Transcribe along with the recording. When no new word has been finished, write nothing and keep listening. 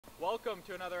Welcome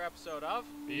to another episode of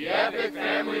The Epic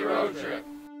Family Road Trip.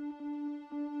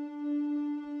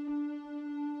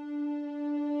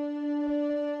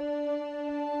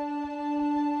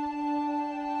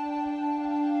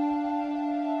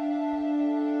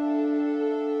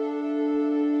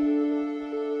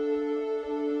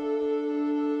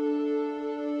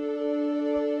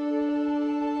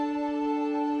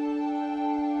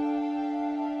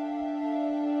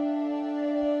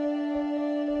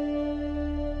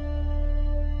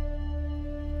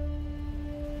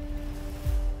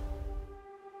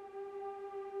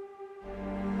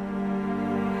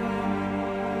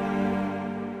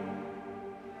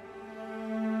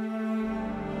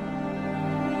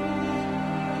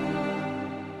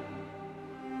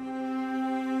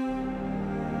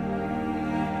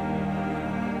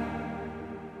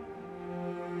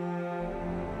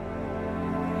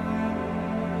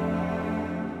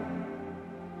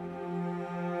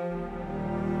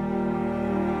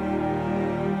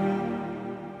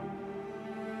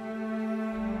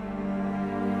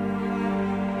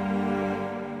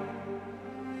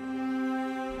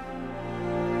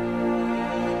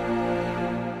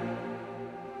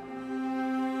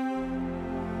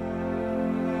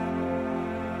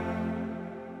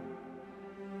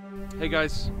 Hey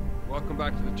guys, welcome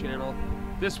back to the channel.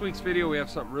 This week's video we have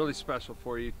something really special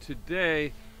for you.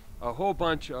 Today a whole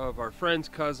bunch of our friends,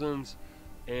 cousins,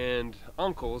 and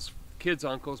uncles, kids'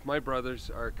 uncles, my brothers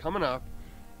are coming up,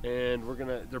 and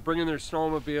they're bringing their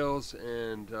snowmobiles,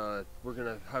 and we're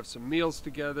gonna have some meals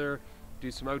together,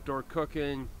 do some outdoor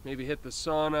cooking, maybe hit the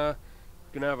sauna.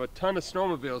 We're gonna have a ton of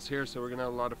snowmobiles here, so we're gonna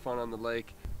have a lot of fun on the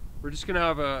lake. We're just gonna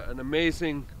have an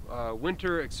amazing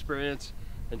winter experience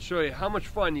and show you how much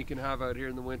fun you can have out here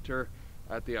in the winter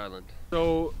at the island.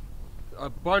 So a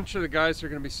bunch of the guys are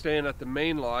going to be staying at the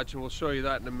main lodge, and we'll show you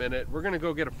that in a minute. We're going to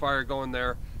go get a fire going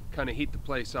there, kind of heat the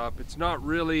place up. It's not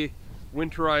really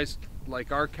winterized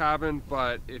like our cabin,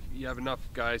 but if you have enough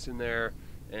guys in there,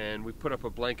 and we put up a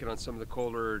blanket on some of the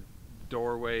colder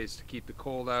doorways to keep the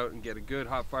cold out and get a good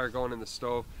hot fire going in the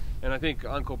stove. And I think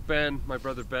Uncle Ben, my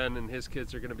brother Ben, and his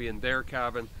kids are going to be in their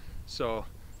cabin. So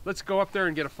let's go up there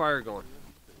and get a fire going.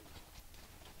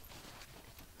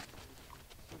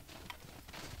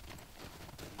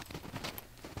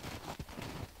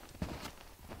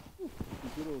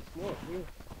 Good old smoke here.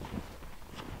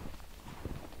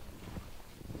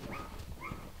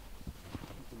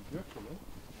 Some drifting, eh?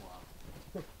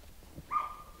 Wow.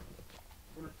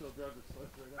 Wonder if they'll drive the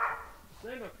sleds right up.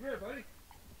 Lando, come here, buddy.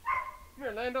 Come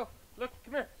here, Lando. Look,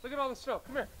 come here. Look at all the snow.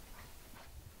 Come here.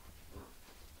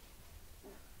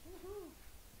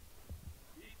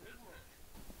 Deep, isn't it?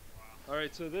 Wow.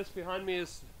 Alright, so this behind me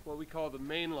is what we call the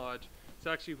main lodge. It's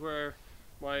actually where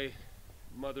my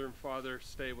mother and father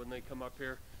stay when they come up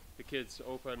here. The kids,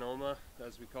 Opa and Oma,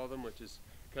 as we call them, which is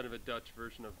kind of a Dutch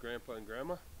version of Grandpa and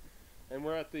Grandma. And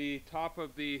we're at the top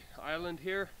of the island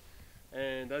here,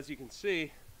 and as you can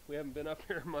see, we haven't been up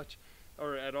here much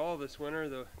or at all this winter.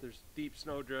 There's deep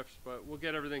snow drifts, but we'll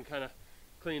get everything kind of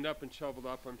cleaned up and shoveled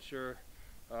up, I'm sure.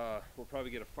 We'll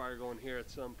probably get a fire going here at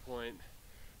some point.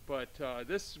 But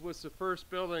this was the first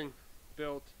building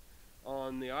built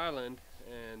on the island,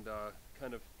 and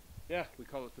kind of, yeah, we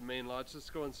call it the main lodge. Let's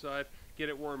go inside, get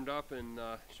it warmed up, and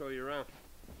show you around.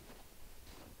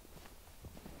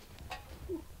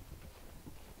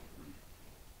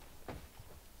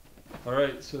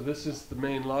 Alright, so this is the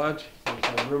main lodge.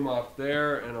 There's a room off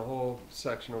there and a whole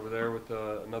section over there with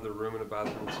another room and a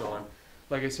bathroom and so on.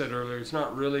 Like I said earlier, it's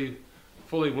not really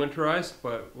fully winterized,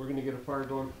 but we're going to get a fire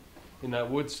going in that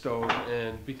wood stove,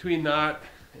 and between that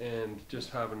and just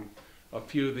having a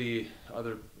few of the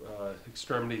other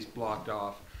extremities blocked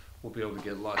off, we'll be able to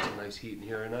get lots of nice heat in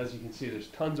here. And as you can see, there's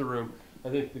tons of room. I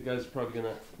think the guys are probably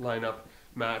going to line up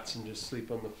mats and just sleep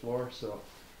on the floor. So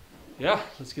yeah,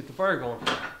 let's get the fire going.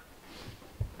 Did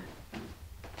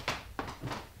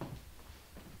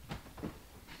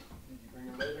you bring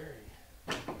a lighter?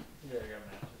 Yeah, I got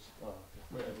matches. Oh,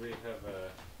 okay. We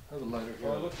have a lighter here.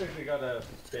 well, it looks like we got a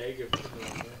bag of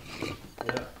food.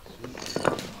 Yeah,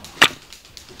 sweet.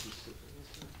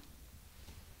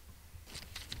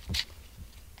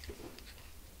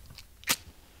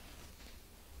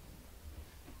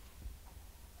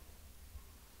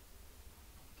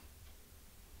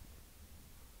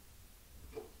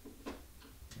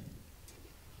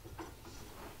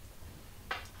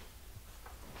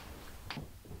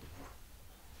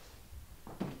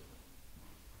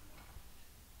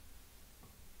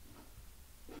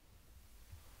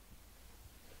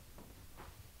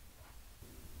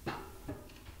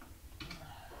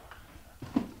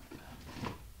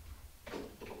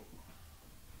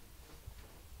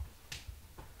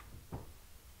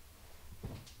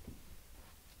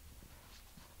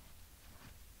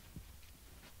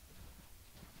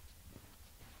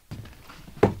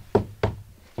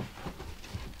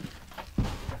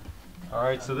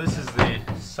 Alright, so this is the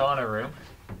sauna room,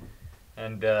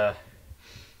 and I'm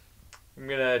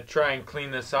gonna try and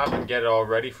clean this up and get it all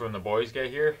ready for when the boys get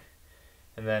here,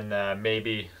 and then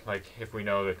maybe, like, if we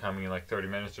know they're coming in like 30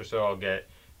 minutes or so, I'll get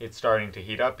it starting to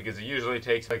heat up, because it usually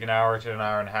takes like an hour to an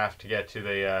hour and a half to get to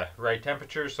the right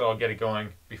temperature, so I'll get it going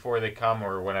before they come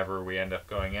or whenever we end up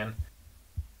going in.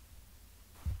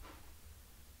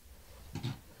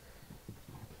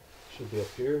 Should be up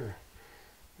here.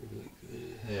 Maybe like this.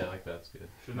 Yeah, like that's good.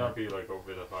 Should not be like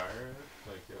over the fire.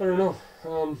 Like, I don't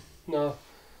know. No,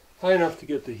 high enough to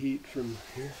get the heat from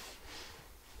here,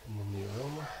 and then the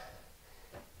aroma.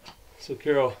 So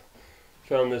Carol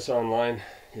found this online.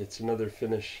 It's another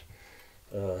Finnish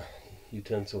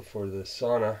utensil for the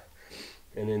sauna,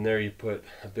 and in there you put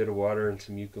a bit of water and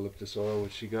some eucalyptus oil,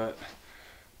 which she got,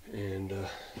 and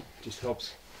just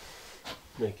helps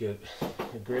make it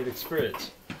a great experience.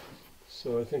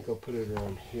 So I think I'll put it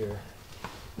around here.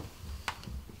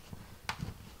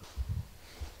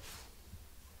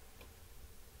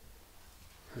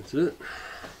 That's it.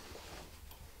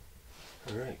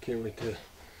 Alright, can't wait to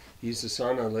use the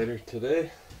sauna later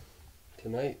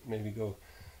tonight, maybe go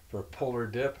for a polar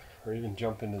dip or even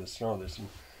jump into the snow. There's some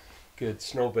good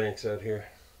snow banks out here.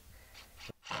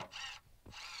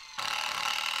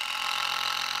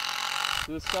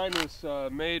 So this sign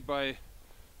was made by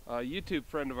a YouTube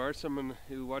friend of ours, someone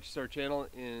who watches our channel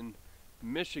in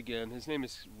Michigan. His name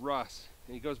is Russ,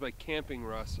 and he goes by Camping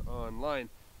Russ online.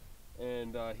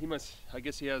 And I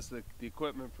guess he has the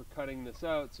equipment for cutting this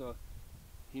out, so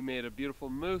he made a beautiful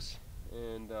moose,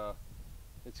 and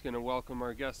it's going to welcome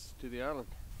our guests to the island.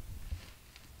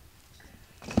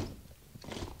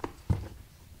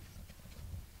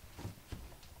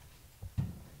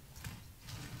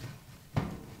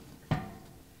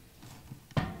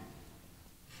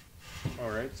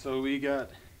 Alright, so we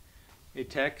got a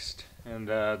text, and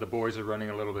the boys are running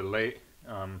a little bit late.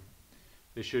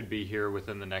 They should be here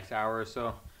within the next hour or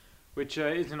so, which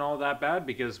isn't all that bad,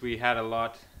 because we had a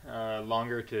lot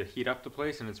longer to heat up the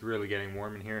place, and it's really getting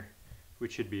warm in here,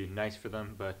 which should be nice for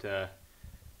them. But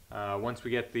once we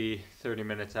get the 30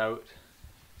 minutes out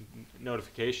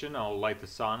notification, I'll light the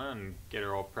sauna and get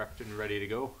her all prepped and ready to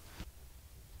go.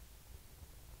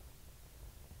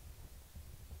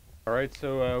 Alright,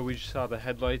 so we just saw the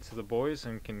headlights of the boys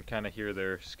and can kind of hear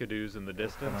their skidoos in the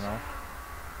distance. I don't know.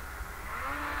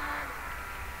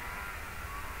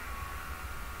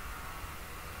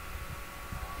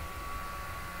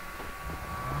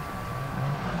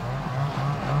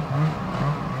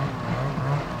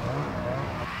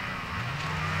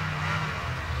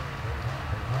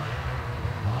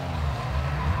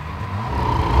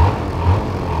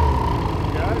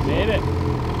 Made it.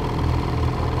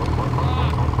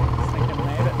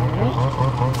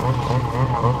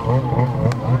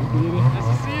 Nice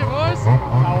to see you, boys.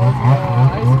 How was the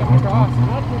ice coming across?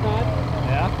 Not too bad.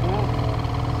 Yeah, cool.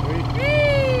 Sweet.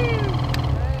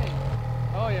 Hey.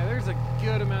 Oh yeah, there's a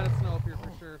good amount of snow up here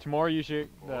for sure. Tomorrow you should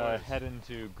head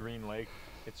into Green Lake.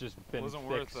 It's just been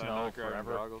thick snow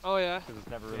forever. Oh yeah? Because it's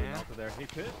never really melted there. Hey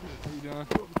Pitt, how you doing?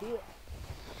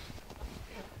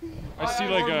 I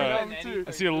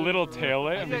see a little tail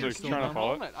light. I'm just trying to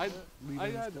follow it. I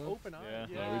had open eyes.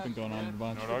 Yeah, we've been going on a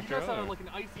bunch. You guys had like an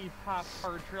icy past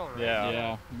hard trail, right?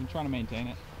 Yeah, we've been trying to maintain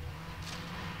it.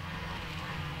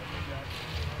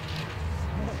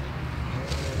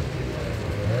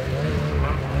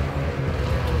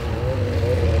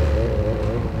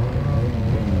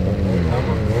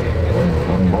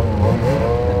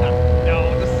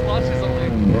 No, the slush is only...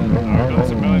 That's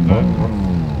a million times.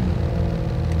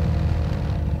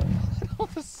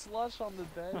 The slush on the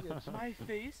baggage. My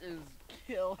face is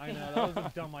killing. I know, that was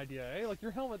a dumb idea. Hey, look,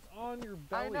 your helmet's on your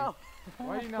belly. I know.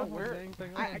 Why are you not wearing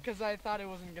thing on? Because I thought it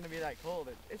wasn't going to be that cold.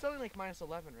 It's only like -11,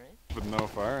 right? With no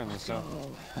fire in the sun.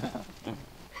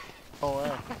 oh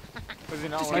wow. Was he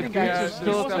not Just like guys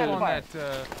still stuff on that.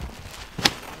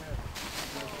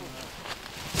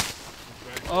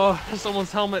 Oh,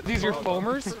 someone's helmet. These are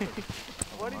foamers?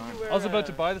 What did you wear? I was about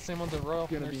to buy the same ones at Royal.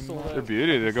 They're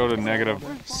beauty. They go to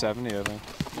 -70, I think.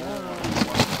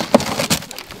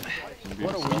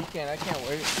 What a weekend. I can't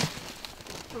wait.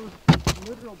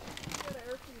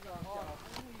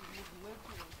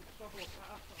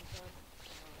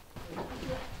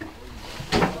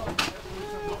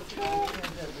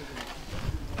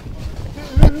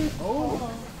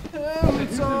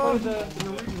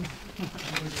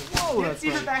 Whoa, let's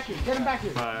get him back here. Get him back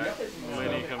here.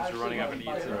 Lenny comes running up and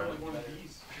eats it.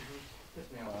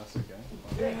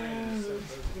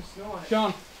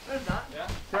 Sean. Yeah.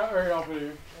 Right off of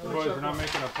here. Boys, we're not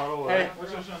making a puddle. Hey,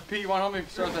 Pete, you want to help me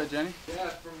start that, Jenny? Yeah,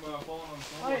 from falling on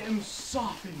I am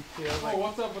sopping. Oh,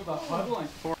 what's up with the huddling?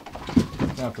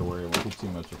 Don't have to worry, we'll keep too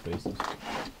much of faces.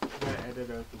 Gotta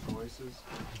edit out the voices.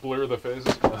 Blur the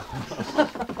faces.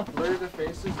 Blur the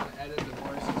faces and edit the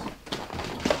voices.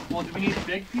 Well, do we need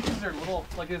big pieces or little?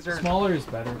 Like, is there Smaller is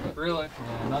better, but really?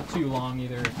 yeah, not too long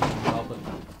either if you can help it.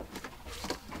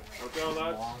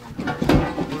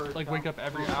 Like wake up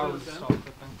every hour to stop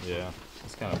cooking. Yeah,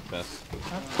 it's kind of best.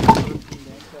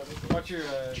 What's your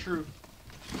true?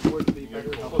 Would be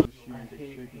better.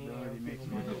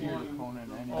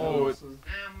 Oh, it's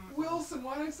Wilson,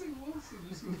 why did I say Wilson?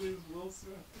 Just because it was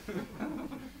Wilson.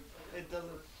 It doesn't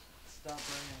stop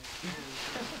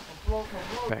raining.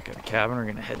 Back at the cabin, we're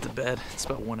gonna head to bed. It's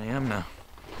about 1 a.m. now.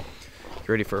 Get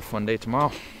ready for a fun day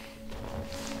tomorrow.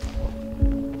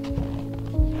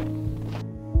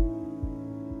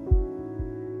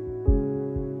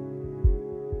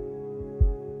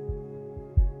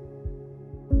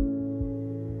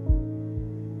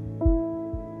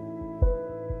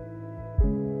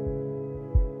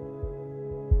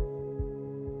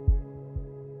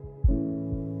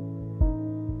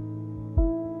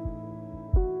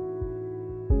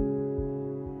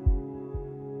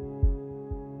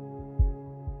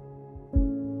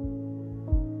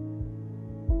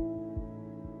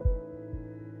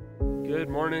 Good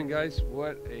morning, guys.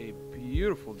 What a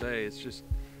beautiful day. It's just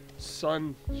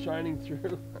sun shining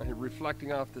through and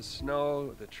reflecting off the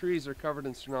snow. The trees are covered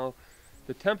in snow.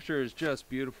 The temperature is just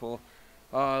beautiful.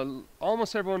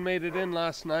 Almost everyone made it in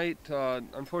last night.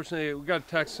 Unfortunately, we got a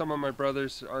text. Some of my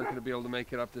brothers aren't going to be able to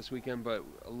make it up this weekend, but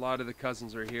a lot of the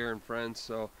cousins are here and friends,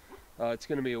 so it's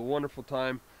going to be a wonderful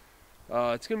time.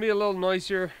 It's going to be a little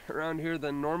noisier around here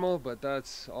than normal, but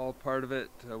that's all part of it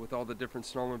with all the different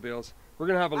snowmobiles. We're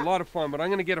going to have a lot of fun, but I'm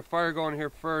going to get a fire going here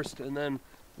first, and then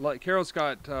Carol's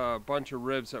got a bunch of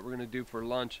ribs that we're going to do for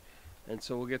lunch, and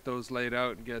so we'll get those laid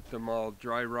out and get them all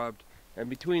dry rubbed. And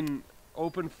between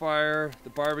open fire, the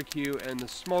barbecue, and the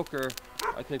smoker,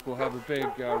 I think we'll have a big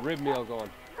rib meal going.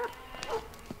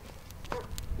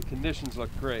 The conditions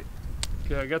look great.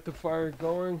 Okay, I got the fire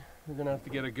going. We're going to have to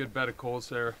get a good bed of coals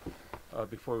there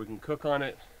before we can cook on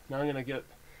it. Now I'm going to get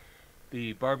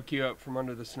the barbecue up from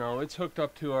under the snow. It's hooked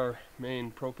up to our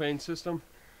main propane system,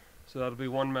 so that'll be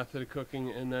one method of cooking.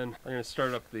 And then I'm going to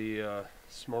start up the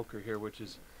smoker here, which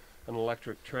is an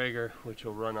electric Traeger, which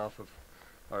will run off of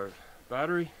our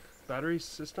battery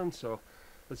system. So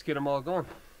let's get them all going.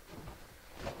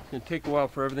 It's going to take a while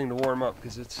for everything to warm up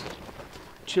because it's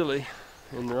chilly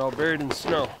and they're all buried in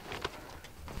snow.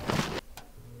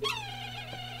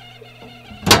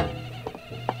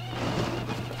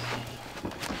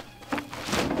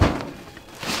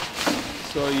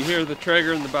 So you hear the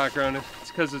Traeger in the background.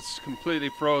 It's because it's completely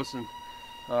frozen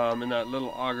and that little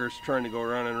auger's trying to go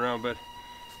around and around. But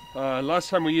last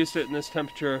time we used it in this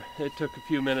temperature, it took a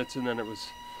few minutes and then it was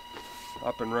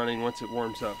up and running once it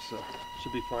warms up, so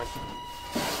should be fine.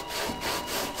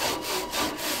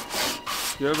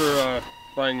 If you're ever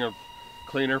buying a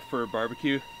cleaner for a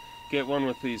barbecue, get one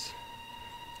with these,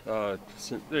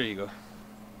 there you go.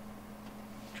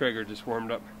 Traeger just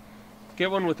warmed up. Get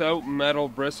one without metal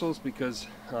bristles because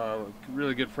a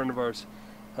really good friend of ours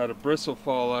had a bristle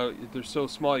fall out. They're so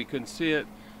small you couldn't see it,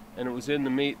 and it was in the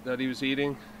meat that he was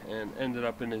eating and ended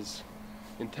up in his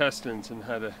intestines and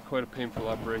had quite a painful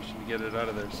operation to get it out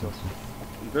of there, so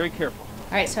be very careful.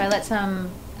 Alright, so I let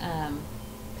some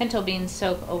pinto beans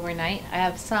soak overnight. I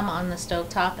have some on the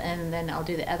stovetop and then I'll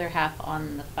do the other half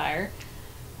on the fire.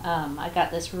 I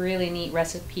got this really neat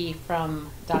recipe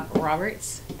from Dr.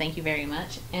 Roberts, thank you very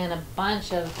much, and a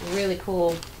bunch of really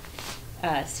cool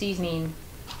seasoning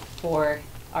for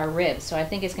our ribs, so I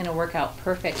think it's going to work out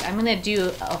perfect. I'm going to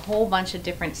do a whole bunch of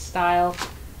different style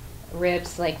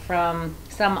ribs, like from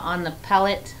some on the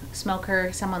pellet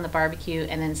smoker, some on the barbecue,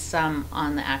 and then some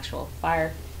on the actual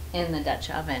fire in the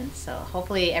Dutch oven. So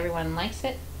hopefully everyone likes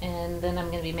it, and then I'm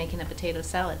going to be making a potato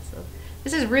salad. So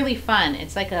this is really fun.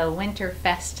 It's like a winter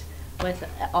fest with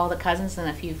all the cousins and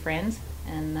a few friends,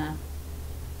 and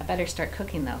I better start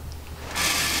cooking though.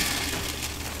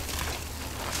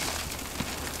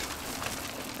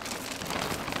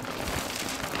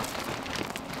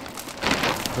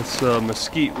 That's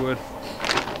mesquite wood,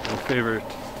 my favorite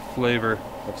flavor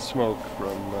of smoke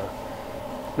from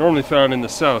normally found in the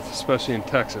south, especially in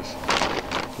Texas.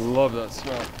 Love that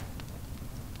smell.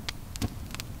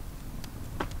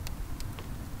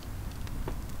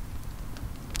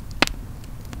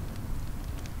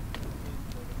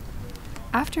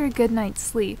 After a good night's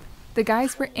sleep, the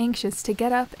guys were anxious to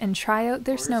get up and try out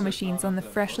their snow machines on the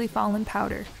freshly fallen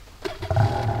powder.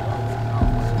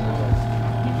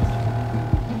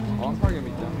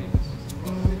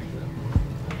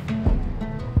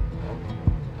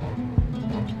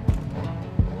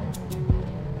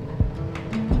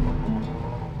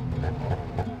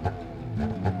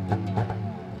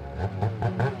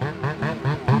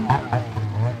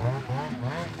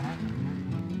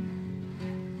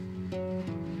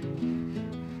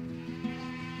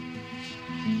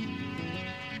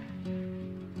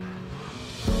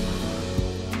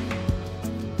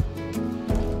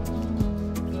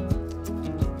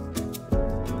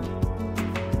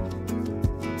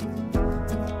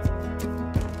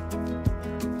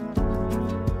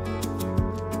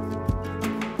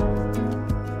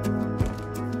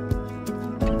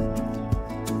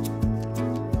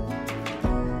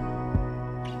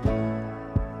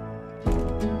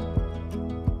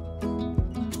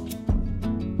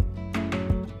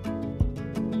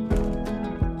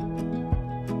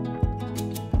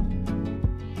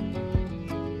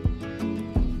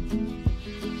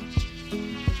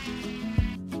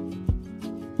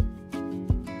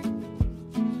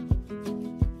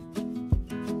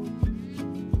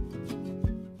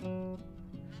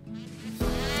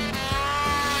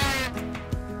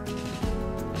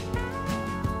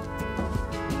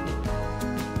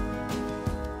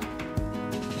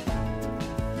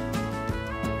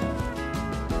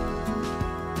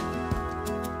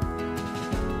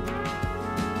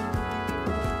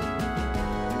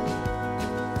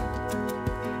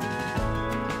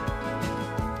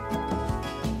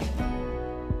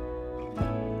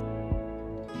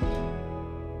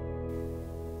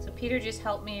 Peter just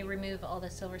helped me remove all the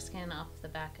silver skin off the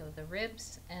back of the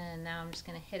ribs, and now I'm just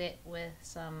going to hit it with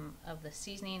some of the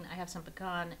seasoning. I have some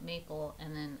pecan, maple,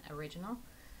 and then original.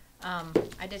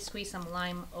 I did squeeze some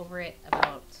lime over it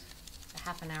about a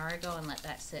half an hour ago and let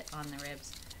that sit on the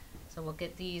ribs. So we'll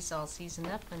get these all seasoned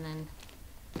up and then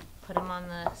put them on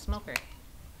the smoker.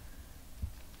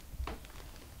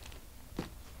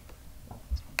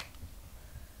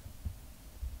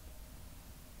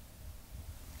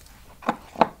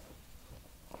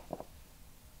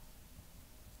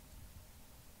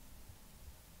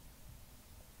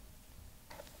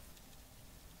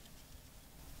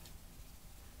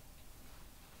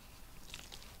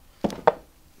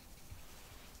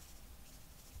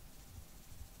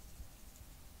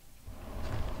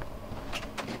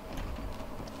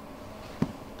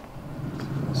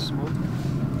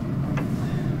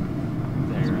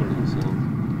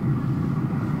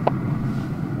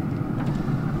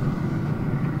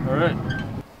 Alright.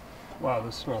 Wow,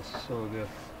 this smells so good.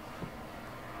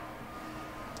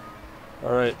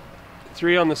 Alright.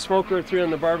 3 on the smoker, 3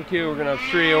 on the barbecue. We're going to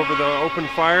have 3 over the open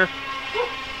fire.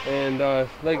 And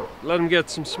let them get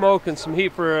some smoke and some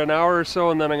heat for an hour or so,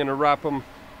 and then I'm going to wrap them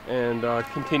and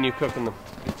continue cooking them.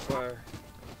 Fire.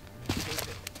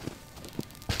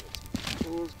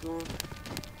 Cool's going.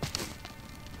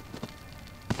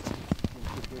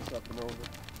 Put this up and over.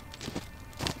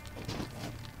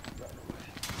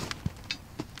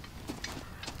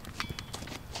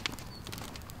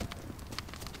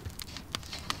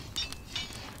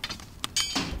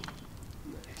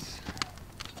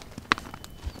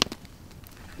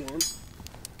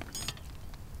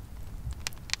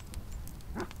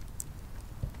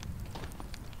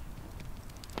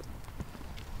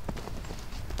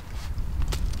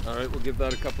 Alright, we'll give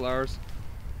that a couple hours.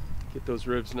 Get those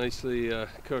ribs nicely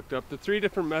cooked up. The 3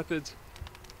 different methods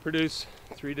produce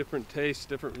 3 different tastes,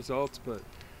 different results, but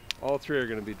all 3 are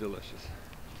going to be delicious.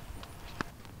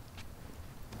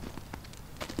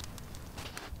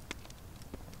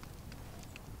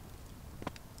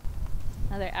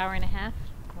 Another hour and a half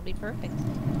will be perfect.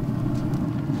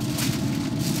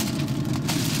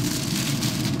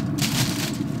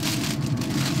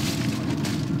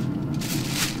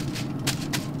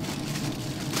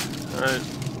 Alright,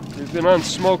 we've been on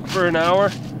smoke for an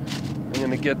hour. I'm going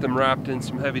to get them wrapped in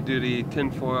some heavy duty tin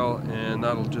foil, and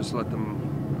that'll just let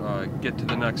them get to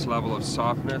the next level of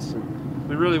softness. And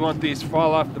we really want these to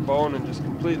fall off the bone and just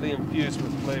completely infused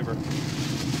with flavor.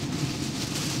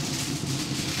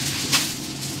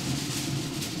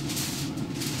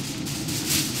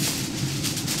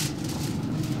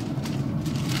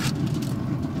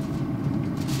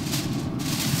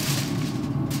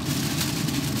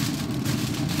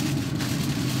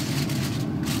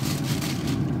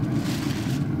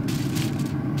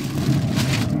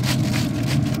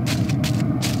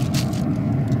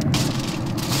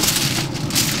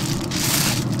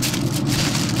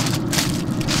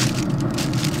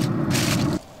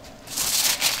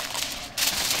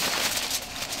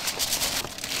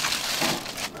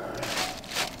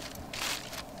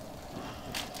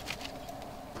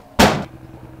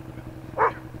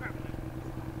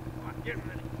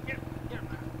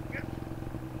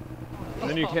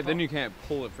 Then you can't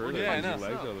pull it further. Yeah, I know. Your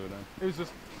legs all the way down. It was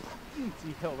just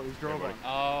easy hill that we drove it.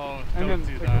 Oh, And don't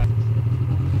then do that.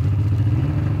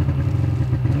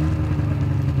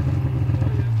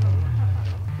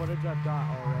 Footage I've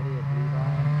got already of Levi.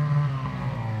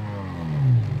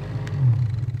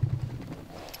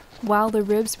 While the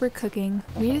ribs were cooking,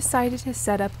 we decided to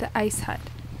set up the ice hut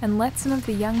and let some of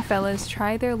the young fellas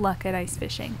try their luck at ice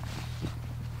fishing.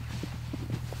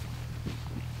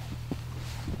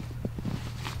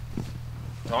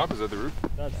 Top, is that the roof?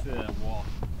 That's the wall.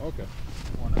 Okay.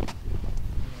 One up.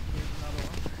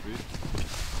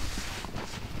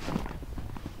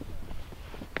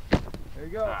 There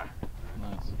you go.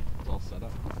 Nice. It's all set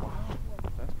up. Wow,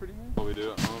 that's pretty nice. Well, we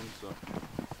do at home, so.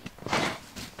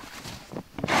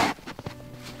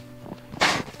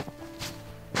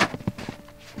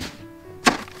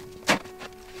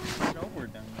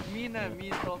 Snowboard down there. Me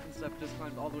and Dalton and stuff just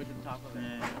climbed all the way to the top of it.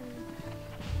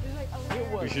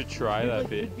 We should try that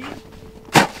bit. There's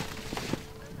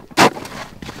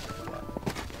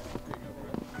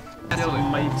a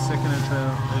mic sticking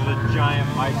into. There's a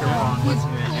giant microphone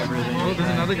listening to everything. Oh, there's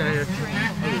another guy here.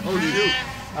 Oh, you do?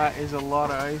 That is a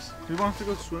lot of ice. Who wants to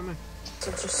go swimming?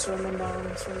 So just swimming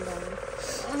down, swim down.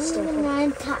 I'm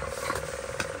gonna touch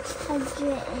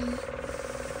it and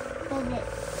put it.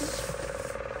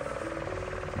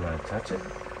 You wanna touch it?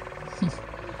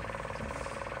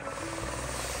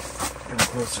 Come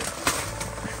closer.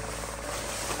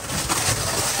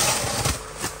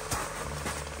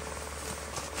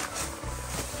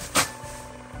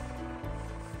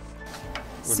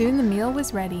 Soon the meal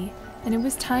was ready, and it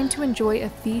was time to enjoy a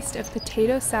feast of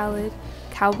potato salad,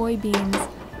 cowboy beans,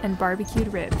 and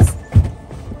barbecued ribs.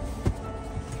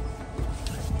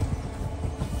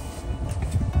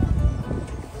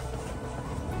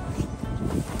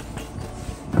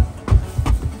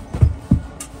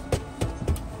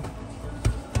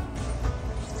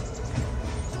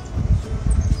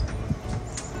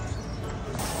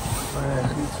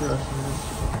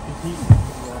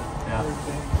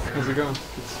 How's it going? Good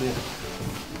to see you.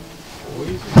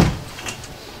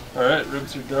 Alright,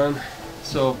 ribs are done.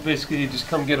 So basically you just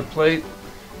come get a plate.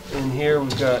 In here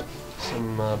we've got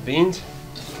some beans,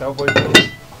 cowboy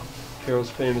beans, Carol's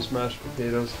famous mashed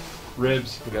potatoes,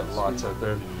 ribs, we got lots out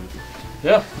there.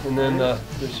 Yeah, and then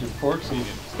there's your pork. So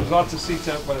there's lots of seats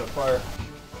out by the fire.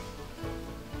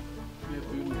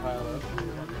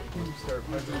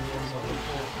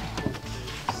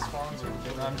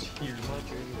 I'm here.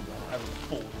 I have a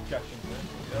full gushing plate.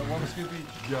 Yeah, one scoop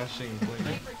each. Gushing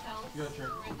plate. You got your.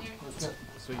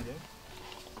 So you did?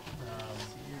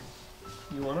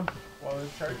 You want them? Well, the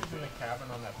charger's in the cabin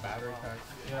on that battery pack.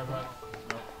 Yeah, but.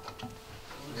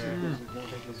 Yeah. I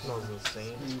think this smells the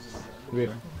same.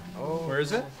 Oh, where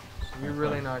is it? You're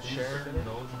really not sharing?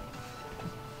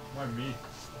 Why me?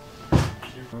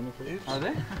 Are they?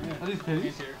 Are these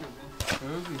pitties?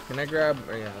 Can I grab?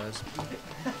 Oh, yeah, that's.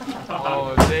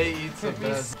 Oh, they eat the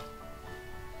best.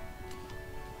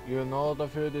 You know the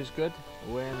food is good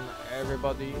when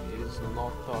everybody is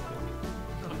not talking.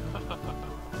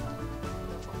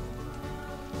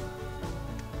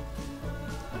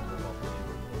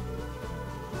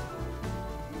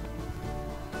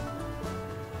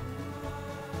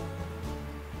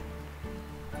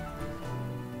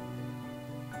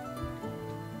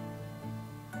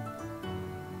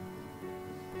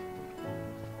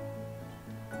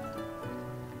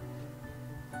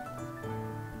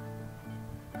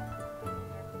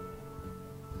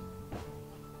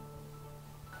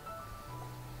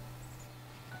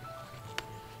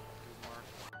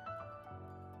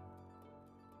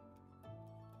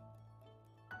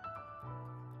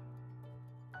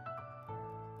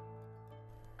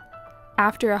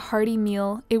 After a hearty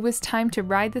meal, it was time to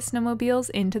ride the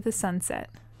snowmobiles into the sunset.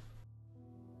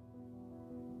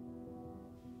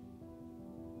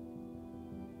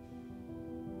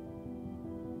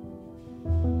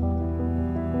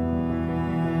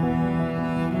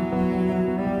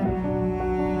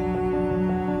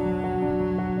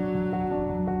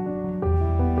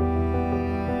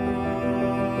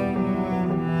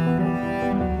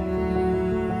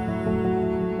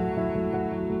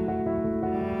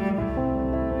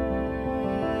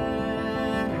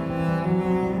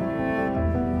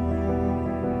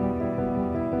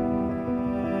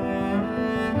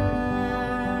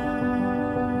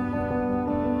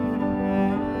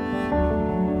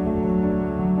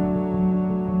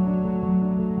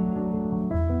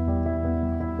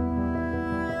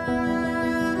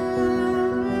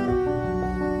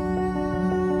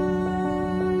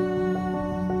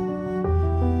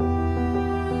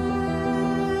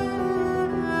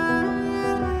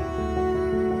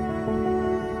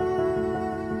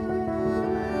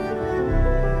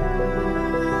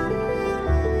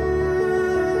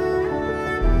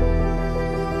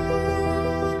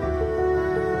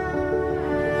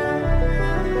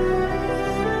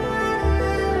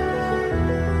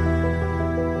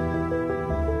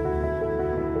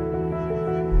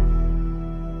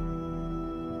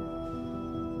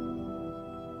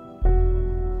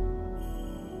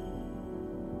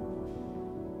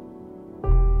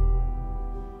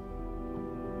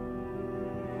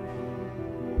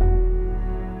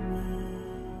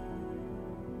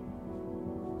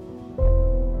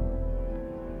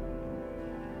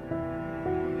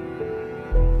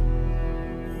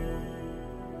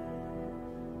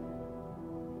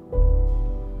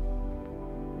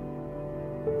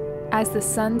 As the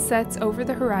sun sets over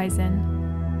the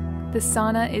horizon, the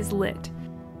sauna is lit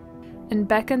and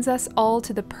beckons us all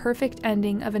to the perfect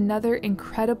ending of another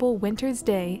incredible winter's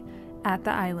day at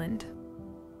the island.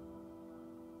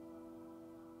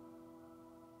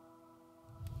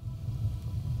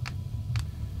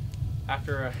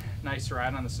 After a nice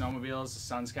ride on the snowmobiles, the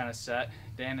sun's kind of set.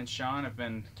 Dan and Sean have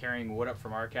been carrying wood up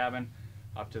from our cabin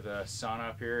up to the sauna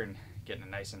up here and getting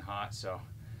it nice and hot, so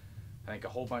I think a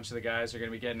whole bunch of the guys are going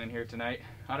to be getting in here tonight.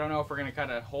 I don't know if we're going to cut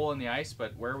a hole in the ice,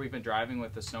 but where we've been driving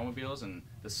with the snowmobiles and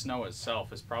the snow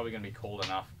itself is probably going to be cold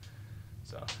enough.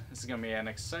 So this is going to be an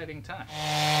exciting time.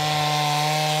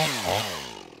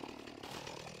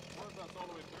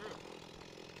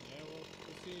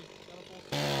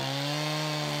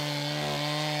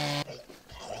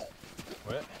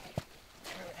 What?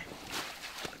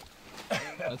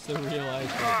 That's the real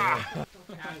ice right there.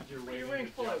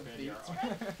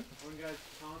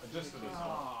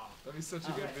 That'd be such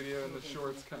a good video in the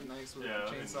shorts, cut nice with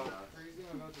a chainsaw.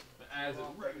 As it's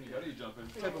ready, you jump in.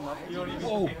 Tip him up. You don't even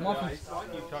Oh, muffin.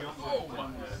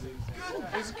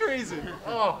 It's crazy.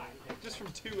 Oh, just from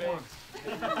 2 eggs.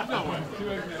 No way. 2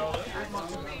 eggs made all that.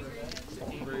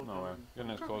 No way. Get a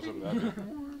nice close up of that. Dude.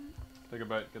 Take a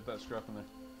bite. Get that strap in there.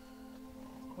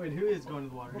 Wait, who is going to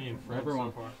the water? Me and Fred.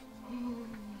 Everyone. So far.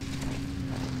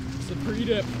 It's a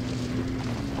pre-dip.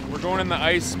 We're going in the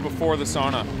ice before the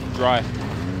sauna. Dry.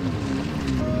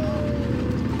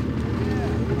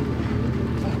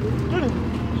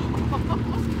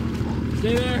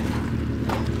 Stay there.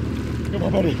 Come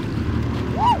on, buddy.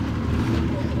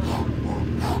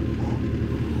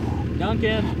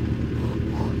 Duncan.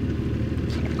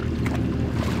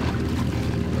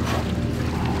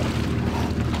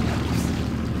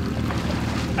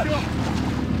 Let's go.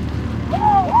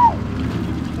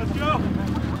 Let's go.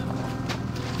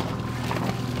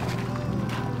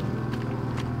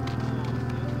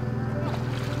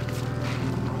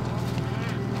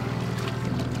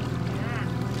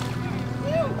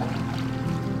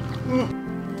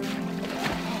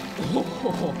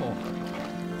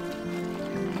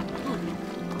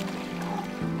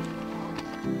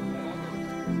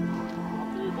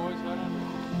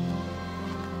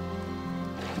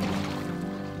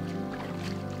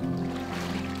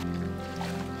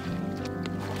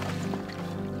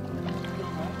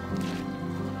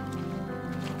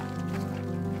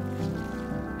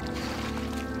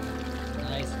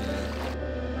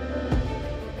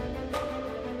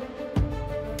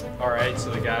 Alright, so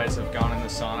the guys have gone in the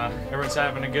sauna. Everyone's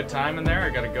having a good time in there.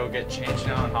 I gotta go get changed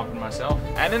now and hop in myself.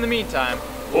 And in the meantime,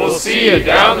 We'll see you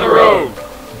down the road.